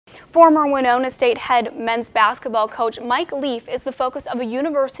Former Winona State head men's basketball coach Mike Leaf is the focus of a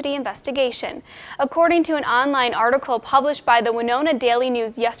university investigation. According to an online article published by the Winona Daily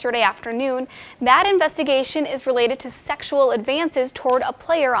News yesterday afternoon, that investigation is related to sexual advances toward a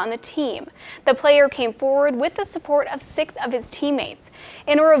player on the team. The player came forward with the support of 6 of his teammates.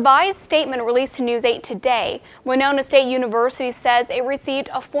 In a revised statement released to News 8 today, Winona State University says it received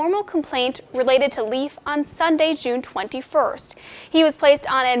a formal complaint related to Leaf on Sunday, June 21st. He was placed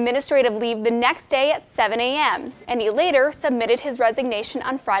on administrative leave the next day at 7 a.m., and he later submitted his resignation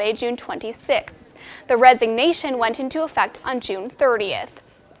on Friday, June 26th. The resignation went into effect on June 30th.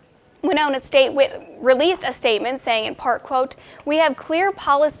 Winona State released a statement saying in part, quote, "We have clear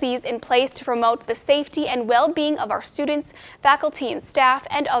policies in place to promote the safety and well-being of our students, faculty and staff,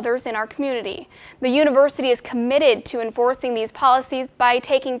 and others in our community. The university is committed to enforcing these policies by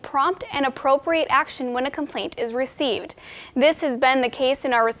taking prompt and appropriate action when a complaint is received. This has been the case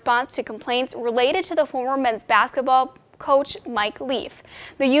in our response to complaints related to the former men's basketball coach Mike Leaf.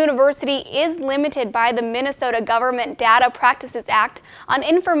 The university is limited by the Minnesota Government Data Practices Act on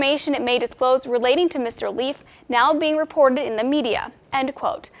information it may disclose relating to Mr. Leaf now being reported in the media." End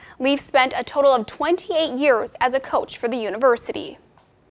quote. Leaf spent a total of 28 years as a coach for the university.